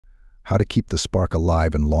how to keep the spark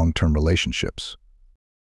alive in long-term relationships.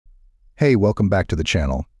 Hey, welcome back to the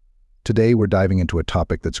channel. Today we're diving into a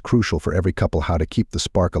topic that's crucial for every couple: how to keep the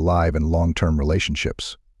spark alive in long-term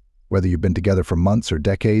relationships. Whether you've been together for months or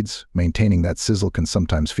decades, maintaining that sizzle can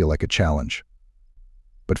sometimes feel like a challenge.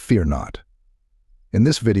 But fear not. In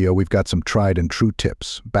this video, we've got some tried and true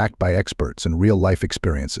tips, backed by experts and real-life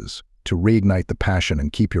experiences, to reignite the passion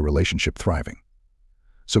and keep your relationship thriving.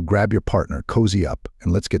 So grab your partner, cozy up,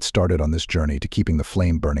 and let's get started on this journey to keeping the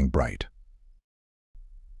flame burning bright.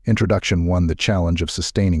 Introduction 1: The challenge of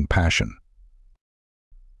sustaining passion.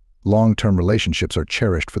 Long-term relationships are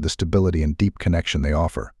cherished for the stability and deep connection they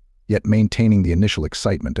offer, yet maintaining the initial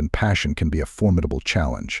excitement and passion can be a formidable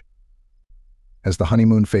challenge. As the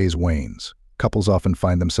honeymoon phase wanes, couples often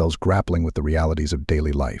find themselves grappling with the realities of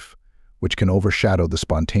daily life, which can overshadow the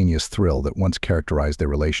spontaneous thrill that once characterized their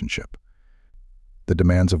relationship. The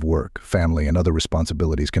demands of work, family, and other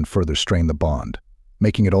responsibilities can further strain the bond,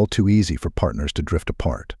 making it all too easy for partners to drift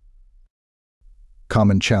apart.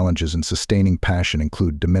 Common challenges in sustaining passion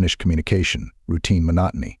include diminished communication, routine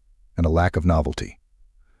monotony, and a lack of novelty.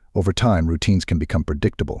 Over time, routines can become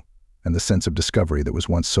predictable, and the sense of discovery that was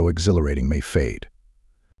once so exhilarating may fade.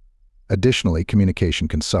 Additionally, communication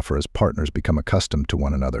can suffer as partners become accustomed to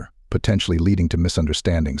one another, potentially leading to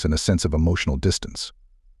misunderstandings and a sense of emotional distance.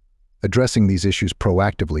 Addressing these issues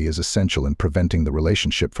proactively is essential in preventing the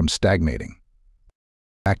relationship from stagnating.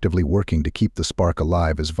 Actively working to keep the spark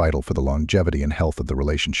alive is vital for the longevity and health of the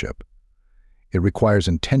relationship. It requires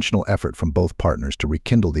intentional effort from both partners to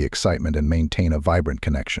rekindle the excitement and maintain a vibrant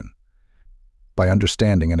connection. By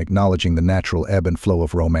understanding and acknowledging the natural ebb and flow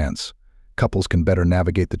of romance, couples can better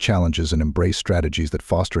navigate the challenges and embrace strategies that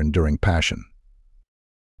foster enduring passion.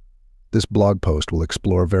 This blog post will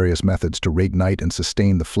explore various methods to reignite and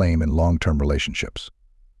sustain the flame in long-term relationships.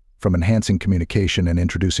 From enhancing communication and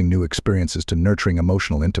introducing new experiences to nurturing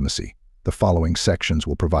emotional intimacy, the following sections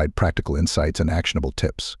will provide practical insights and actionable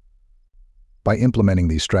tips. By implementing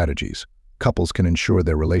these strategies, couples can ensure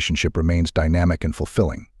their relationship remains dynamic and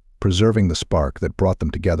fulfilling, preserving the spark that brought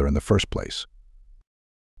them together in the first place.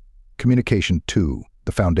 Communication 2: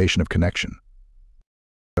 The foundation of connection.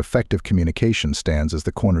 Effective communication stands as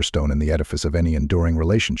the cornerstone in the edifice of any enduring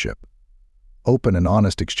relationship. Open and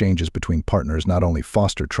honest exchanges between partners not only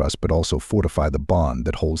foster trust but also fortify the bond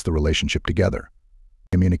that holds the relationship together.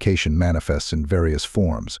 Communication manifests in various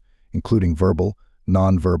forms, including verbal,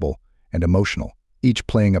 nonverbal, and emotional, each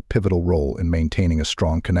playing a pivotal role in maintaining a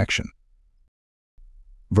strong connection.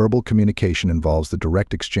 Verbal communication involves the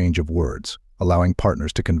direct exchange of words, allowing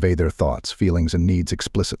partners to convey their thoughts, feelings, and needs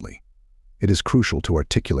explicitly. It is crucial to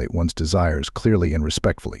articulate one's desires clearly and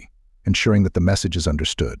respectfully, ensuring that the message is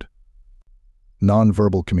understood.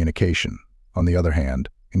 Nonverbal communication, on the other hand,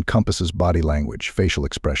 encompasses body language, facial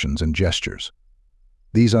expressions, and gestures.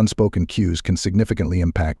 These unspoken cues can significantly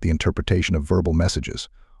impact the interpretation of verbal messages,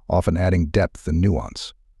 often adding depth and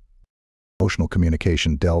nuance. Emotional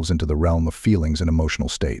communication delves into the realm of feelings and emotional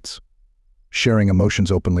states. Sharing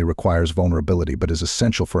emotions openly requires vulnerability but is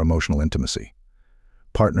essential for emotional intimacy.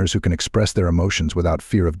 Partners who can express their emotions without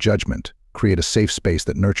fear of judgment create a safe space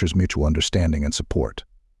that nurtures mutual understanding and support.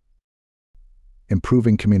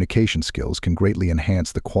 Improving communication skills can greatly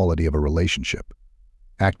enhance the quality of a relationship.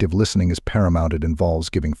 Active listening is paramount. It involves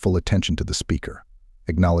giving full attention to the speaker,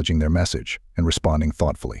 acknowledging their message, and responding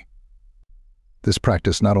thoughtfully. This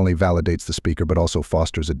practice not only validates the speaker but also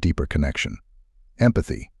fosters a deeper connection.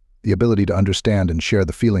 Empathy, the ability to understand and share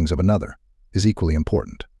the feelings of another, is equally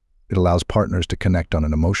important. It allows partners to connect on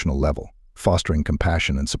an emotional level, fostering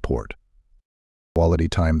compassion and support. Quality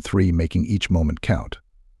time 3: Making each moment count.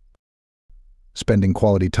 Spending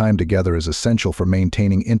quality time together is essential for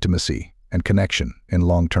maintaining intimacy and connection in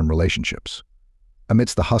long-term relationships.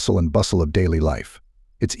 Amidst the hustle and bustle of daily life,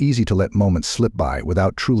 it's easy to let moments slip by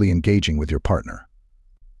without truly engaging with your partner.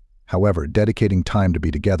 However, dedicating time to be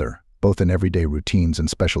together, both in everyday routines and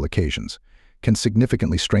special occasions, can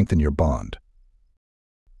significantly strengthen your bond.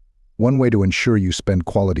 One way to ensure you spend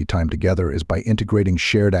quality time together is by integrating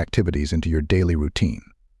shared activities into your daily routine.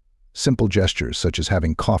 Simple gestures such as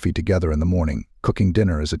having coffee together in the morning, cooking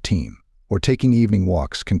dinner as a team, or taking evening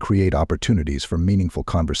walks can create opportunities for meaningful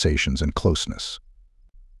conversations and closeness.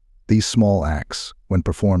 These small acts, when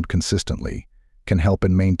performed consistently, can help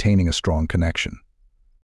in maintaining a strong connection.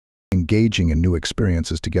 Engaging in new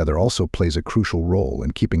experiences together also plays a crucial role in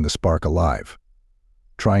keeping the spark alive.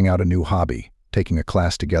 Trying out a new hobby, taking a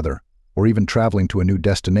class together, or even traveling to a new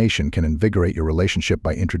destination can invigorate your relationship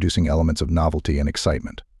by introducing elements of novelty and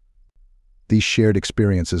excitement. These shared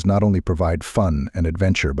experiences not only provide fun and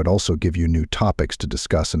adventure but also give you new topics to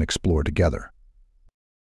discuss and explore together.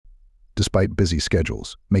 Despite busy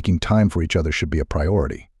schedules, making time for each other should be a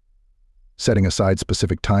priority. Setting aside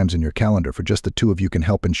specific times in your calendar for just the two of you can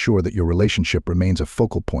help ensure that your relationship remains a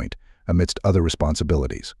focal point amidst other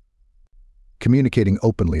responsibilities. Communicating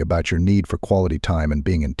openly about your need for quality time and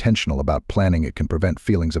being intentional about planning it can prevent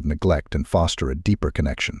feelings of neglect and foster a deeper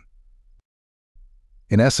connection.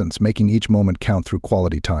 In essence, making each moment count through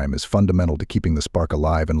quality time is fundamental to keeping the spark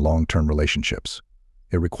alive in long-term relationships.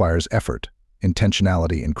 It requires effort,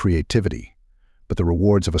 intentionality, and creativity, but the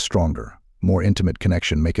rewards of a stronger, more intimate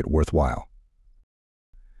connection make it worthwhile.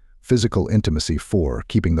 Physical intimacy. 4.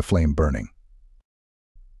 Keeping the flame burning.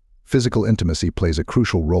 Physical intimacy plays a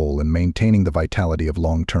crucial role in maintaining the vitality of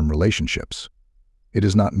long-term relationships. It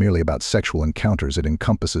is not merely about sexual encounters, it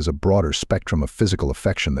encompasses a broader spectrum of physical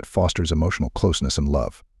affection that fosters emotional closeness and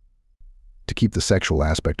love. To keep the sexual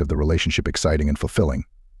aspect of the relationship exciting and fulfilling,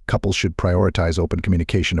 couples should prioritize open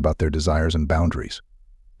communication about their desires and boundaries.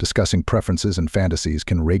 Discussing preferences and fantasies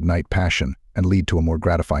can reignite passion and lead to a more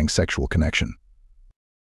gratifying sexual connection.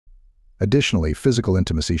 Additionally, physical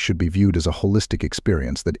intimacy should be viewed as a holistic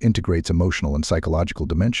experience that integrates emotional and psychological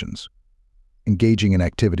dimensions. Engaging in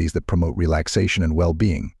activities that promote relaxation and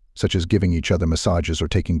well-being, such as giving each other massages or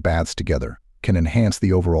taking baths together, can enhance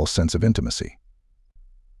the overall sense of intimacy.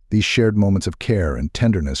 These shared moments of care and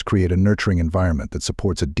tenderness create a nurturing environment that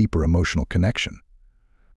supports a deeper emotional connection.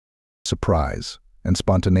 Surprise and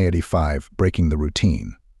spontaneity. 5. Breaking the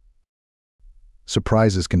routine.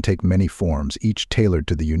 Surprises can take many forms, each tailored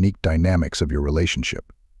to the unique dynamics of your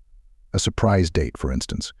relationship. A surprise date, for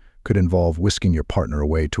instance, could involve whisking your partner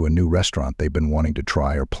away to a new restaurant they've been wanting to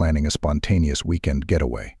try or planning a spontaneous weekend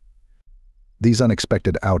getaway. These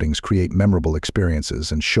unexpected outings create memorable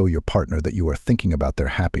experiences and show your partner that you are thinking about their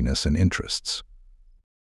happiness and interests.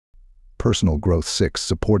 Personal growth. 6.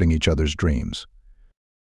 Supporting each other's dreams.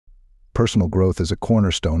 Personal growth is a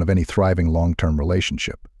cornerstone of any thriving long-term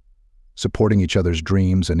relationship. Supporting each other's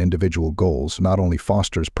dreams and individual goals not only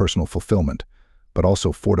fosters personal fulfillment, but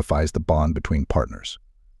also fortifies the bond between partners.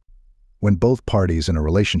 When both parties in a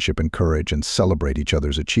relationship encourage and celebrate each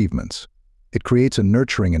other's achievements, it creates a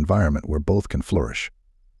nurturing environment where both can flourish.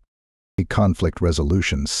 Conflict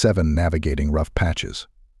resolution. 7. Navigating rough patches.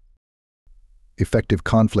 Effective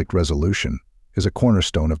conflict resolution is a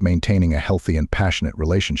cornerstone of maintaining a healthy and passionate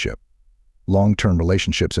relationship. Long-term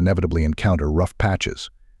relationships inevitably encounter rough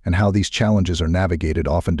patches, and how these challenges are navigated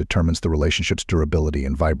often determines the relationship's durability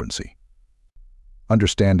and vibrancy.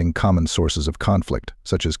 Understanding common sources of conflict,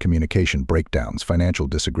 such as communication breakdowns, financial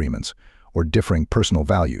disagreements, or differing personal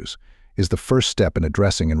values, is the first step in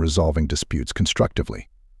addressing and resolving disputes constructively.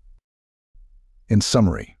 In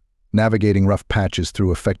summary, navigating rough patches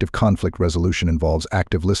through effective conflict resolution involves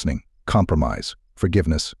active listening, compromise,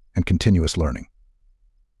 forgiveness, and continuous learning.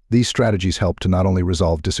 These strategies help to not only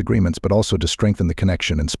resolve disagreements but also to strengthen the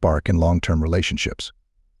connection and spark in long-term relationships.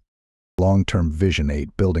 Long-term vision.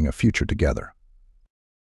 8. Building a future together.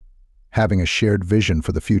 Having a shared vision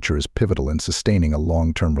for the future is pivotal in sustaining a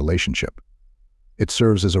long-term relationship. It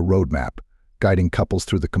serves as a roadmap, guiding couples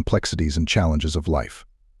through the complexities and challenges of life.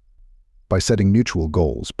 By setting mutual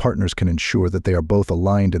goals, partners can ensure that they are both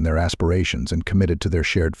aligned in their aspirations and committed to their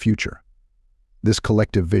shared future. This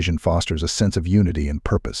collective vision fosters a sense of unity and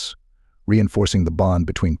purpose, reinforcing the bond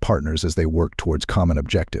between partners as they work towards common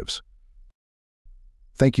objectives.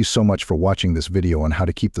 Thank you so much for watching this video on how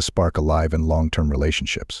to keep the spark alive in long-term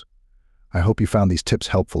relationships. I hope you found these tips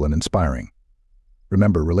helpful and inspiring.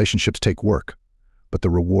 Remember, relationships take work, but the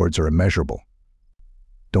rewards are immeasurable.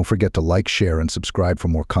 Don't forget to like, share, and subscribe for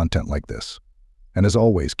more content like this. And as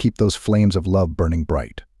always, keep those flames of love burning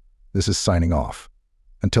bright. This is signing off.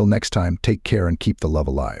 Until next time, take care and keep the love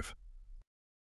alive.